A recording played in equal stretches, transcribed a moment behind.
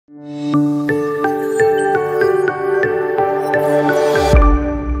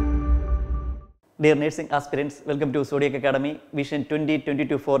Dear nursing aspirants, welcome to Zodiac Academy, Vision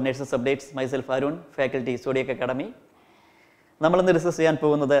 2022 for Nurses Updates. Myself Arun, faculty Zodiac Academy. We will discuss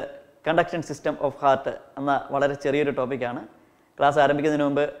the conduction system of heart. This is a very topic. Class ആരംഭിക്കുന്നതിന്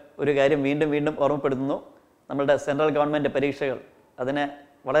മുമ്പ് ഒരു കാര്യം വീണ്ടും ഓർമ്മപ്പെടുത്തുന്നു. നമ്മുടെ central government പരീക്ഷകൾ അതിനെ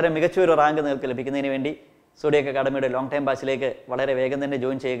വളരെ മികച്ച ഒരു റാങ്ക് നിങ്ങൾക്ക് ലഭിക്കുന്നതിന് വേണ്ടി Zodiac അക്കാഡമിയുടെ ലോങ് ടൈം ബാച്ചിലേക്ക് വളരെ വേഗം തന്നെ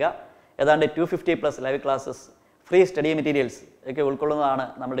ജോയിൻ ചെയ്യുക. ഏതാണ്ട് 250+ live classes, free study materials ഒക്കെ ഉൾക്കൊള്ളുന്നതാണ്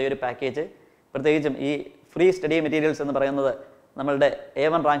നമ്മുടെ ഒരു പാക്കേജ്. പ്രത്യേകിച്ചും ഈ ഫ്രീ സ്റ്റഡി മെറ്റീരിയൽസ് എന്ന് പറയുന്നത് നമ്മളുടെ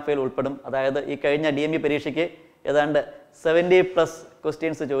A1 റാങ്ക് ഫയൽ ഉൾപ്പെടും. അതായത് ഈ കഴിഞ്ഞ DME പരീക്ഷയ്ക്ക് ഏതാണ്ട് 70+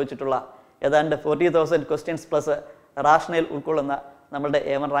 ക്വസ്റ്റ്യൻസ് ചോദിച്ചിട്ടുള്ള ഏതാണ്ട് 40,000 ക്വസ്റ്റ്യൻസ് പ്ലസ് റാഷണൽ ഉൾക്കൊള്ളുന്ന നമ്മളുടെ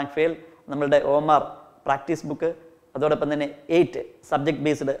A1 റാങ്ക് ഫയൽ, നമ്മളുടെ OMR പ്രാക്ടീസ് ബുക്ക്, അതോടൊപ്പം തന്നെ 8 സബ്ജക്റ്റ്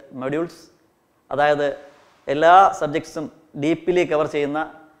ബേസ്ഡ് മൊഡ്യൂൾസ്, അതായത് എല്ലാ സബ്ജക്ട്സും ഡീപ്ലി കവർ ചെയ്യുന്ന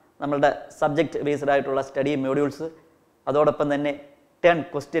നമ്മളുടെ സബ്ജക്റ്റ് ബേസ്ഡ് ആയിട്ടുള്ള സ്റ്റഡി മൊഡ്യൂൾസ്, അതോടൊപ്പം തന്നെ 10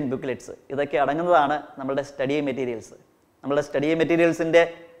 ക്വസ്റ്റ്യൻ ബുക്ക്ലെറ്റ്സ്, ഇതൊക്കെ അടങ്ങുന്നതാണ് നമ്മളുടെ സ്റ്റഡി മെറ്റീരിയൽസ്. നമ്മളുടെ സ്റ്റഡി മെറ്റീരിയൽസിൻ്റെ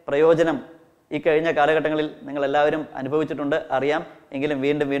പ്രയോജനം ഈ കഴിഞ്ഞ കാലഘട്ടങ്ങളിൽ നിങ്ങളെല്ലാവരും അനുഭവിച്ചിട്ടുണ്ട്, അറിയാം. എങ്കിലും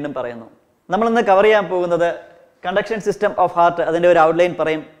വീണ്ടും പറയുന്നു. നമ്മളിന്ന് കവർ ചെയ്യാൻ പോകുന്നത് കണ്ടക്ഷൻ സിസ്റ്റം ഓഫ് ഹാർട്ട്, അതിൻ്റെ ഒരു ഔട്ട്ലൈൻ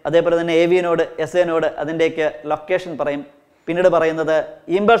പറയും. അതേപോലെ തന്നെ AV നോഡ്, SA നോഡ്, അതിൻ്റെയൊക്കെ ലൊക്കേഷൻ പറയും. പിന്നീട് പറയുന്നത്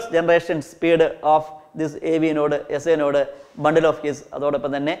impulse generation speed of this AV node, SA node, bundle of his,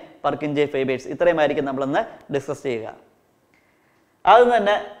 അതോടൊപ്പം തന്നെ പർക്കിൻജെ ഫൈബേഴ്സ്. ഇത്രയുമായിരിക്കും നമ്മളിന്ന് ഡിസ്കസ് ചെയ്യുക. ആദ്യം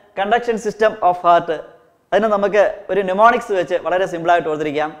തന്നെ കണ്ടക്ഷൻ സിസ്റ്റം ഓഫ് ഹാർട്ട്, അതിന് നമുക്ക് ഒരു ന്യൂമോണിക്സ് വെച്ച് വളരെ സിമ്പിളായിട്ട്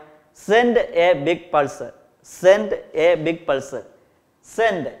ഓർത്തിരിക്കാം. Send A big pulse, send A big pulse.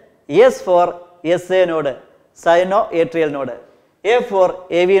 Send S four SA node, സൈനോ atrial node. A four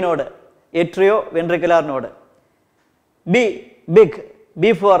AV node, atrio ventricular node. B big,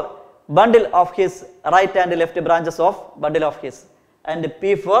 B for bundle of his, right and left branches of bundle of his, and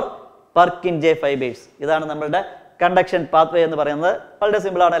P for Purkinje fibers. ഇതാണ് നമ്മളുടെ conduction pathway എന്ന് പറയുന്നത്. വളരെ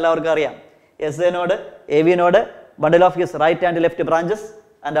സിമ്പിളാണ്, എല്ലാവർക്കും അറിയാം. SA node, AV node, bundle of his right and left branches,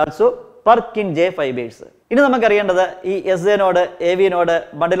 and also Purkinje fibres. ഇനി നമുക്കറിയേണ്ടത് ഈ SA node, AV node,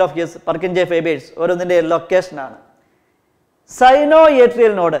 bundle of his, Purkinje fibres ഓരോന്നിൻ്റെ ലൊക്കേഷനാണ്. സൈനോ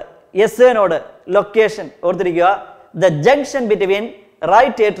atrial node, SA node location ഓർത്തിരിക്കുക. The junction between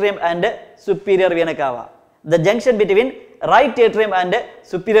right atrium and superior vena cava. The junction between right atrium and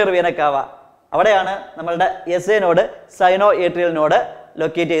superior vena cava. അവിടെയാണ് നമ്മളുടെ SA node, സൈനോ atrial node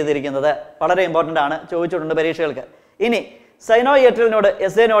locate ചെയ്തിരിക്കുന്നത്. വളരെ important ആണ്, ചോദിച്ചിട്ടുണ്ട് പരീക്ഷകൾക്ക്. ഇനി സൈനോ atrial node,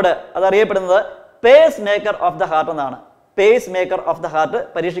 SA node, അതറിയപ്പെടുന്നത് pace maker of the heart എന്നാണ്. Pace maker of the heart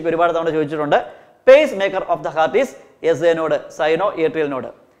പരീക്ഷയ്ക്ക് ഒരുപാട് തവണ ചോദിച്ചിട്ടുണ്ട്. Pace maker of the heart is SA node, സൈനോ atrial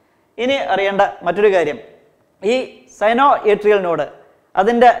node. ഇനി അറിയേണ്ട മറ്റൊരു കാര്യം, ഈ സൈനോ ഏട്രിയൽ നോഡ്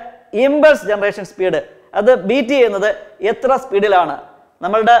അതിൻ്റെ ഇമ്പൾസ് ജനറേഷൻ സ്പീഡ്, അത് ബീറ്റ് ചെയ്യുന്നത് എത്ര സ്പീഡിലാണ്?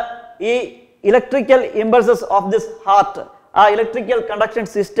 നമ്മളുടെ ഈ electrical impulses of this heart, ആ ഇലക്ട്രിക്കൽ കണ്ടക്ഷൻ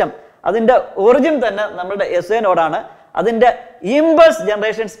സിസ്റ്റം, അതിൻ്റെ ഒറിജിൻ തന്നെ നമ്മളുടെ SA നോഡാണ്. അതിൻ്റെ ഇമ്പൾസ്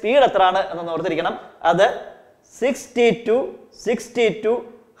ജനറേഷൻ സ്പീഡ് എത്രയാണ് എന്ന് ഓർത്തിരിക്കണം. അത് 60 to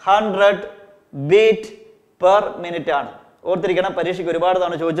 100 ബീറ്റ് പെർ മിനിറ്റ് ആണ്. ഓർത്തിരിക്കണം, പരീക്ഷയ്ക്ക് ഒരുപാട്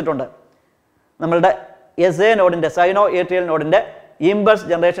തവണ ചോദിച്ചിട്ടുണ്ട്. നമ്മളുടെ SA നോഡിൻ്റെ, സൈനോ atrial നോഡിൻ്റെ impulse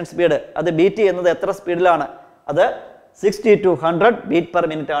generation speed അത് ബീറ്റ് ചെയ്യുന്നത് എത്ര സ്പീഡിലാണ്? അത് 60 to 100 ബീറ്റ് പെർ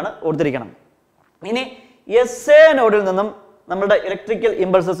മിനിറ്റ് ആണ്, ഓർത്തിരിക്കണം. ഇനി SA നോഡിൽ നിന്നും നമ്മുടെ ഇലക്ട്രിക്കൽ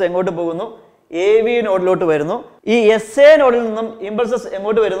ഇമ്പൾസസ് എങ്ങോട്ട് പോകുന്നു? AV നോഡിലോട്ട് വരുന്നു. ഈ SA നോഡിൽ നിന്നും ഇമ്പൾസസ്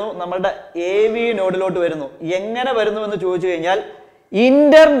എങ്ങോട്ട് വരുന്നു? നമ്മളുടെ AV നോഡിലോട്ട് വരുന്നു. എങ്ങനെ വരുന്നു എന്ന് ചോദിച്ചു കഴിഞ്ഞാൽ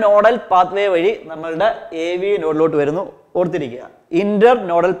ഇന്റർ നോഡൽ പാത്വേ വഴി നമ്മളുടെ AV നോഡിലോട്ട് വരുന്നു, ഓർത്തിരിക്കുക. Inter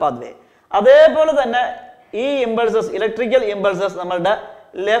nodal pathway. അതേപോലെ തന്നെ ഈ ഇമ്പൾസസ്, ഇലക്ട്രിക്കൽ ഇമ്പൾസസ് നമ്മളുടെ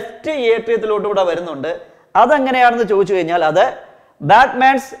ലെഫ്റ്റ് ഏട്രിയത്തിലോട്ട് കൂടെ വരുന്നുണ്ട്. അതെങ്ങനെയാണെന്ന് ചോദിച്ചു കഴിഞ്ഞാൽ അത്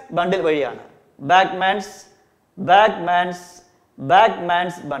ബാക്ക്മാൻസ് ബണ്ടിൽ വഴിയാണ്. ബാക്ക്മാൻസ്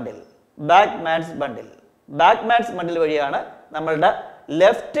ബണ്ടിൽ, ബാക്ക്മാൻസ് ബണ്ടിൽ വഴിയാണ് നമ്മളുടെ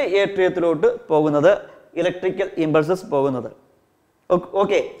ലെഫ്റ്റ് ഏട്രിയത്തിലോട്ട് പോകുന്നത്, ഇലക്ട്രിക്കൽ ഇമ്പൾസസ് പോകുന്നത്.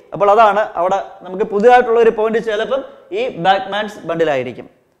 ഓക്കെ, അപ്പോൾ അതാണ് അവിടെ നമുക്ക് പുതിയതായിട്ടുള്ള ഒരു പോയിന്റ്. ചിലപ്പം ഈ ബാക്ക്മാൻസ് ബണ്ടിലായിരിക്കും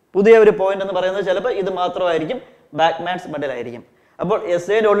പുതിയ ഒരു പോയിന്റ് എന്ന് പറയുന്നത്. ചിലപ്പോൾ ഇത് മാത്രമായിരിക്കും, ബാക്ക്മാൻസ് ബണ്ടിലായിരിക്കും. അപ്പോൾ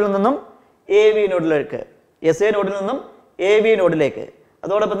SA നോഡിൽ നിന്നും AV നോഡിലേക്ക്, SA നോഡിൽ നിന്നും AV നോഡിലേക്ക്,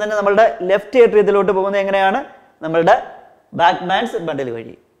 അതോടൊപ്പം തന്നെ നമ്മളുടെ ലെഫ്റ്റ് ഏട്രിയത്തിലോട്ട് പോകുന്നത് എങ്ങനെയാണ്? നമ്മളുടെ ബാക്ക്മാൻസ് ബണ്ടിൽ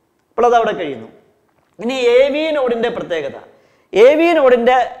വഴി. അപ്പോൾ അത് അവിടെ കഴിയുന്നു. ഇനി AV നോഡിൻ്റെ പ്രത്യേകത, AV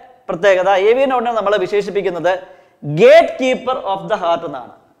നോഡിനെ നമ്മൾ വിശേഷിപ്പിക്കുന്നത് gate keeper of the heart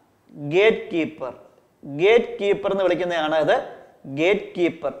എന്നാണ്. ഗേറ്റ് കീപ്പർ എന്ന് വിളിക്കുന്നതാണ് അത്. ഗേറ്റ്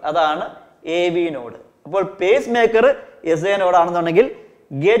കീപ്പർ, അതാണ് AV നോഡ്. അപ്പോൾ pace maker SA നോഡാണെന്നുണ്ടെങ്കിൽ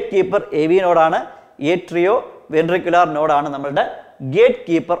gate keeper AV നോഡാണ്. ഏട്രിയോ വെൻട്രിക്കുലാർ നോഡാണ് നമ്മളുടെ gate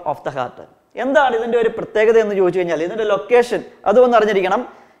keeper of the heart. എന്താണ് ഇതിൻ്റെ ഒരു പ്രത്യേകത എന്ന് ചോദിച്ചു കഴിഞ്ഞാൽ ഇതിൻ്റെ ലൊക്കേഷൻ അതൊന്നും അറിഞ്ഞിരിക്കണം.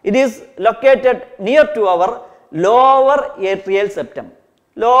 It is located near to our lower atrial septum.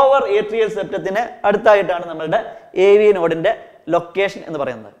 Lower atrial സെപ്റ്റത്തിന് അടുത്തായിട്ടാണ് നമ്മളുടെ AV നോഡിൻ്റെ ലൊക്കേഷൻ എന്ന്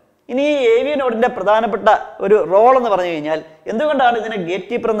പറയുന്നത്. ഇനി ഈ AV നോഡിൻ്റെ പ്രധാനപ്പെട്ട ഒരു റോൾ എന്ന് പറഞ്ഞു കഴിഞ്ഞാൽ എന്തുകൊണ്ടാണ് ഇതിനെ ഗേറ്റ്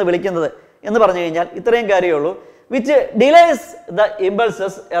കീപ്പർ എന്ന് വിളിക്കുന്നത് എന്ന് പറഞ്ഞു കഴിഞ്ഞാൽ ഇത്രയും കാര്യമേ ഉള്ളൂ. Which delays the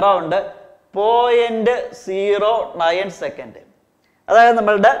impulses around 0.09 second. അതായത്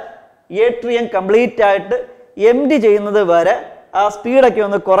നമ്മളുടെ ഏട്രിയം കംപ്ലീറ്റ് ആയിട്ട് എംറ്റി ചെയ്യുന്നത് വരെ ആ സ്പീഡൊക്കെ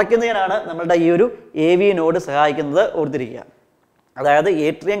ഒന്ന് കുറയ്ക്കുന്നതിനാണ് നമ്മളുടെ ഈ ഒരു AV നോഡ് സഹായിക്കുന്നത്. ഓർത്തിരിക്കുക. അതായത്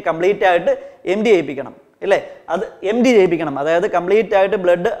ഏട്രിയം കംപ്ലീറ്റ് ആയിട്ട് എംറ്റി ചെയ്യിപ്പിക്കണം അല്ലേ, അത് എംറ്റി ചെയ്യിപ്പിക്കണം. അതായത് കംപ്ലീറ്റ് ആയിട്ട്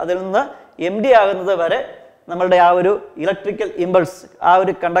ബ്ലഡ് അതിൽ നിന്ന് എംറ്റി ആകുന്നത് വരെ നമ്മളുടെ ആ ഒരു ഇലക്ട്രിക്കൽ ഇമ്പൾസ്, ആ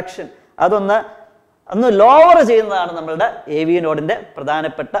ഒരു കണ്ടക്ഷൻ അതൊന്ന് ലോവർ ചെയ്യുന്നതാണ് നമ്മളുടെ AV നോഡിൻ്റെ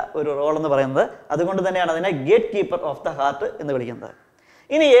പ്രധാനപ്പെട്ട ഒരു റോൾ എന്ന് പറയുന്നത്. അതുകൊണ്ട് തന്നെയാണ് അതിനെ gate keeper of the heart എന്ന് വിളിക്കുന്നത്.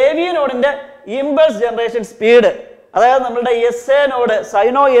 ഇനി AV നോഡിൻ്റെ ഇമ്പൾസ് ജനറേഷൻ സ്പീഡ്, അതായത് നമ്മളുടെ SA node,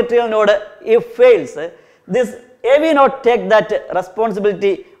 സൈനോ atrial node if fails, this AV node take that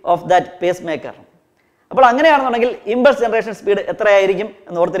responsibility of that pacemaker. അപ്പോൾ അങ്ങനെയാണെന്നുണ്ടെങ്കിൽ ഇമ്പൾസ് ജനറേഷൻ സ്പീഡ് എത്രയായിരിക്കും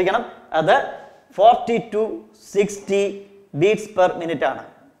എന്ന് ഓർത്തിരിക്കണം. അത് 40 to 60 beats per minute ആണ്.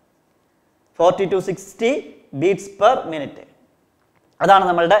 40 to 60 beats per minute. അതാണ്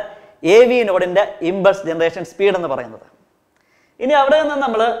നമ്മളുടെ AV നോഡിൻ്റെ ഇമ്പൾസ് ജനറേഷൻ സ്പീഡ് എന്ന് പറയുന്നത്. ഇനി അവിടെ നിന്ന്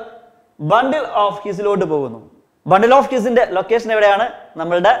നമ്മൾ ബണ്ടിൽ ഓഫ് ഹിസിലോട്ട് പോകുന്നു. ബണ്ടിൽ ഓഫ് ഹിസിന്റെ ലൊക്കേഷൻ എവിടെയാണ്?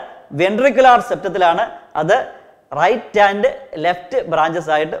 നമ്മളുടെ വെൻട്രിക്കുലാർ സെപ്റ്റത്തിലാണ്. അത് റൈറ്റ് ആൻഡ് ലെഫ്റ്റ് ബ്രാഞ്ചസ്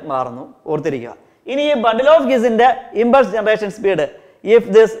ആയിട്ട് മാറുന്നു. ഓർത്തിരിക്കുക. ഇനി ഈ bundle of ഹിസിന്റെ impulse generation speed if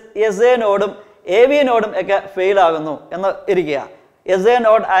this SA നോഡും AV നോഡും ഒക്കെ ഫെയിൽ ആകുന്നു എന്ന് ഇരിക്കുക. SA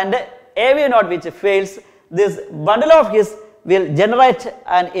node and AV node which fails, this bundle of his will generate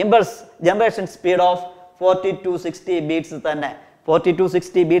an impulse generation speed of 40 to 60 beats തന്നെ. 40 to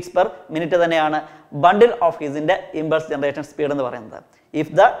 60 beats per minute തന്നെയാണ് bundle of ഹിസിന്റെ impulse generation speed എന്ന് പറയുന്നത്.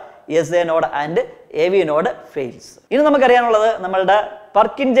 If the SA node and AV node fails. ഇനി നമുക്കറിയാനുള്ളത് നമ്മളുടെ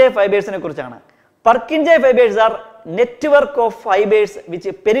പർക്കിൻജെ ഫൈബേഴ്സിനെ കുറിച്ചാണ്. പർക്കിൻജെ fibres R network of fibres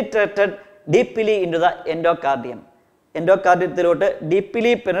which penetrated deeply in to the endocardium. എൻഡോകാർഡിയത്തിലോട്ട്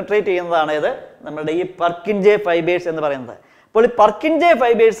deeply penetrate ചെയ്യുന്നതാണ് ഇത് നമ്മളുടെ ഈ പർക്കിൻജെ ഫൈബേഴ്സ് എന്ന് പറയുന്നത്. അപ്പോൾ ഈ പർക്കിൻജെ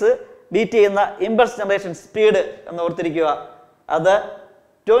ഫൈബേഴ്സ് ബീറ്റ് ചെയ്യുന്ന ഇമ്പൾസ് ജനറേഷൻ സ്പീഡ് എന്ന് ഓർത്തിരിക്കുക. അത്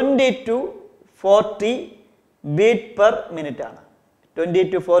 20 to 40 ബീറ്റ് പെർ മിനിറ്റ് ആണ്. 20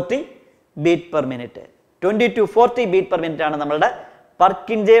 to 40 beat per minute. 20 to 40 beat per minute ആണ് നമ്മളുടെ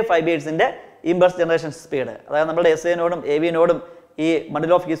പർക്കിൻജെ ഫൈബേഴ്സിന്റെ ഇമ്പൾസ് ജനറേഷൻ സ്പീഡ്. അതായത് നമ്മുടെ SA നോഡും AV നോഡും ഈ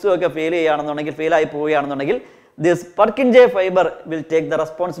ബണ്ടിൽ ഓഫ് ഹിസും ഒക്കെ ഫെയിൽ ചെയ്യുകയാണെന്നുണ്ടെങ്കിൽ, ഫെയിലായി പോവുകയാണെന്നുണ്ടെങ്കിൽ, this പർക്കിൻജെ fibre will take the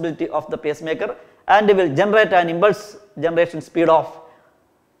responsibility of the pace maker and will generate an impulse generation speed of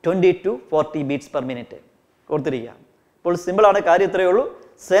 20 to 40 beats per minute. ഓർത്തിരിക്കുക. ഇപ്പോൾ സിമ്പിളാണ്, കാര്യം ഇത്രയേ ഉള്ളൂ.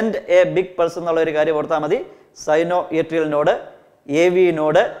 സെൻഡ് എ ബിഗ് പൾസ് എന്നുള്ള ഒരു കാര്യം ഓർത്താൽ മതി. സൈനോ atrial node, AV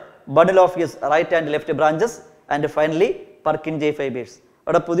node, bundle of his right and left branches and finally പർക്കിൻജെ fibres.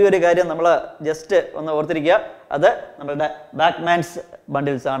 അവിടെ പുതിയൊരു കാര്യം നമ്മൾ ജസ്റ്റ് ഒന്ന് ഓർത്തിരിക്കുക. അത് നമ്മളുടെ ബാക്ക്മാൻസ്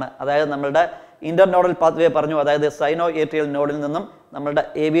ബണ്ടിൽസ് ആണ്. അതായത് നമ്മളുടെ ഇന്റർ നോഡൽ പാത്വേ പറഞ്ഞു. അതായത് സൈനോ ഏട്രിയൽ നോഡിൽ നിന്നും നമ്മളുടെ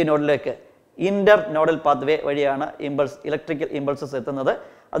AV നോഡിലേക്ക് ഇന്റർ നോഡൽ പാത്വേ വഴിയാണ് ഇലക്ട്രിക്കൽ ഇമ്പൾസസ് എത്തുന്നത്.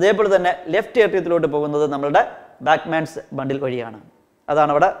 അതേപോലെ തന്നെ ലെഫ്റ്റ് ഏട്രിയത്തിലോട്ട് പോകുന്നത് നമ്മളുടെ ബാക്ക്മാൻസ് ബണ്ടിൽ വഴിയാണ്.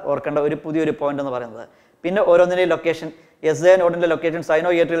 അതാണ് അവിടെ ഓർക്കേണ്ട ഒരു പുതിയൊരു പോയിന്റ് എന്ന് പറയുന്നത്. പിന്നെ ഓരോന്നിൻ്റെയും location, SA നോഡിൻ്റെ location സൈനോ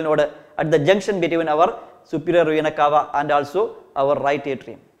atrial node at the junction between our superior Veena kava and also our right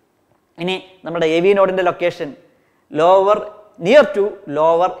atrium. ഇനി നമ്മുടെ AV നോഡിൻ്റെ location near to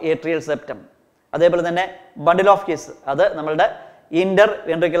lower atrial septum. അതേപോലെ തന്നെ ബണ്ടിൽ ഓഫ് ഹിസ് അത് നമ്മളുടെ ഇന്റർ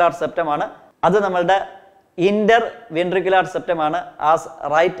വെൻട്രിക്കുലാർ സെപ്റ്റം ആണ്. അത് നമ്മളുടെ ഇന്റർ വെൻട്രിക്കുലാർ സെപ്റ്റം ആണ് as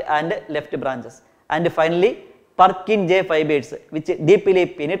right and left branches. And finally പർക്കിൻജെ fibres which deeply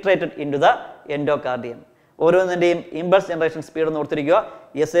penetrated in to the endocardium. ഓരോന്നിൻ്റെയും impulse generation speed എന്ന് ഓർത്തിരിക്കുക.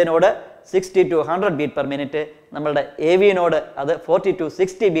 SA node 60 to 100 beat per minute. നമ്മളുടെ AV നോഡ് അത് 40 to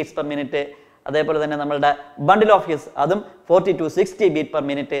 60 beats per minute. അതേപോലെ തന്നെ നമ്മളുടെ bundle of his അതും 40 to 60 beat per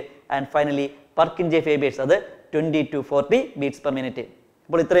minute. And finally പർക്കിൻജെ fibres അത് 20 to 40 ബീറ്റ്സ് പെർ മിനിറ്റ്.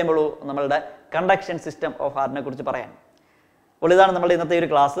 അപ്പോൾ ഇത്രയും ഉള്ളൂ നമ്മളുടെ കണ്ടക്ഷൻ സിസ്റ്റം ഓഫ് ഹാർട്ടിനെ കുറിച്ച് പറയാൻ. അപ്പോൾ ഇതാണ് നമ്മുടെ ഇന്നത്തെ ഒരു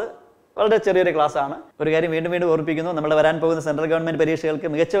ക്ലാസ്. വളരെ ചെറിയൊരു ക്ലാസ് ആണ്. ഒരു കാര്യം വീണ്ടും ഓർപ്പിക്കുന്നു, നമ്മൾ വരാൻ പോകുന്ന സെൻട്രൽ ഗവൺമെൻറ് പരീക്ഷകൾക്ക്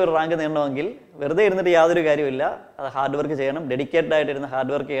മികച്ച ഒരു റാങ്ക് നേടണമെങ്കിൽ വെറുതെ ഇരുന്നിട്ട് യാതൊരു കാര്യമില്ല. അത് ഹാർഡ് വർക്ക് ചെയ്യണം, ഡെഡിക്കേറ്റഡ് ആയിട്ടിരുന്ന്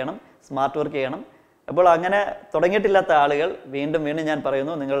ഹാർഡ് വർക്ക് ചെയ്യണം, സ്മാർട്ട് വർക്ക് ചെയ്യണം. അപ്പോൾ അങ്ങനെ തുടങ്ങിയിട്ടില്ലാത്ത ആളുകൾ വീണ്ടും ഞാൻ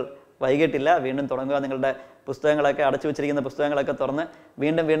പറയുന്നു, നിങ്ങൾ വൈകിട്ടില്ല, വീണ്ടും തുടങ്ങുക. നിങ്ങളുടെ പുസ്തകങ്ങളൊക്കെ അടച്ചു വെച്ചിരിക്കുന്ന പുസ്തകങ്ങളൊക്കെ തുറന്ന്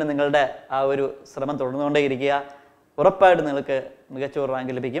വീണ്ടും നിങ്ങളുടെ ആ ഒരു ശ്രമം തുടർന്നുകൊണ്ടേ ഇരിക്കുക. ഉറപ്പായിട്ട് നിങ്ങൾക്ക് മികച്ച ഒരു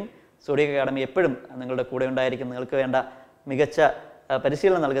റാങ്ക് ലഭിക്കും. സോഡിയക് അക്കാഡമി എപ്പോഴും നിങ്ങളുടെ കൂടെ ഉണ്ടായിരിക്കും. നിങ്ങൾക്ക് വേണ്ട മികച്ച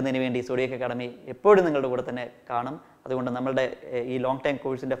പരിശീലനം നൽകുന്നതിന് വേണ്ടി സോഡിയക് അക്കാഡമി എപ്പോഴും നിങ്ങളുടെ കൂടെ തന്നെ കാണും. അതുകൊണ്ട് നമ്മളുടെ ഈ ലോങ് ടൈം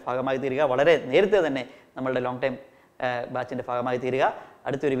കോഴ്സിൻ്റെ ഭാഗമായി തീരുക. വളരെ നേരത്തെ തന്നെ നമ്മളുടെ ലോങ് ടൈം ബാച്ചിൻ്റെ ഭാഗമായി തീരുക.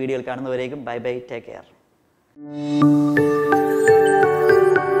 അടുത്തൊരു വീഡിയോയിൽ കാണുന്നവരേക്കും ബൈ ബൈ, ടേക്ക് കെയർ.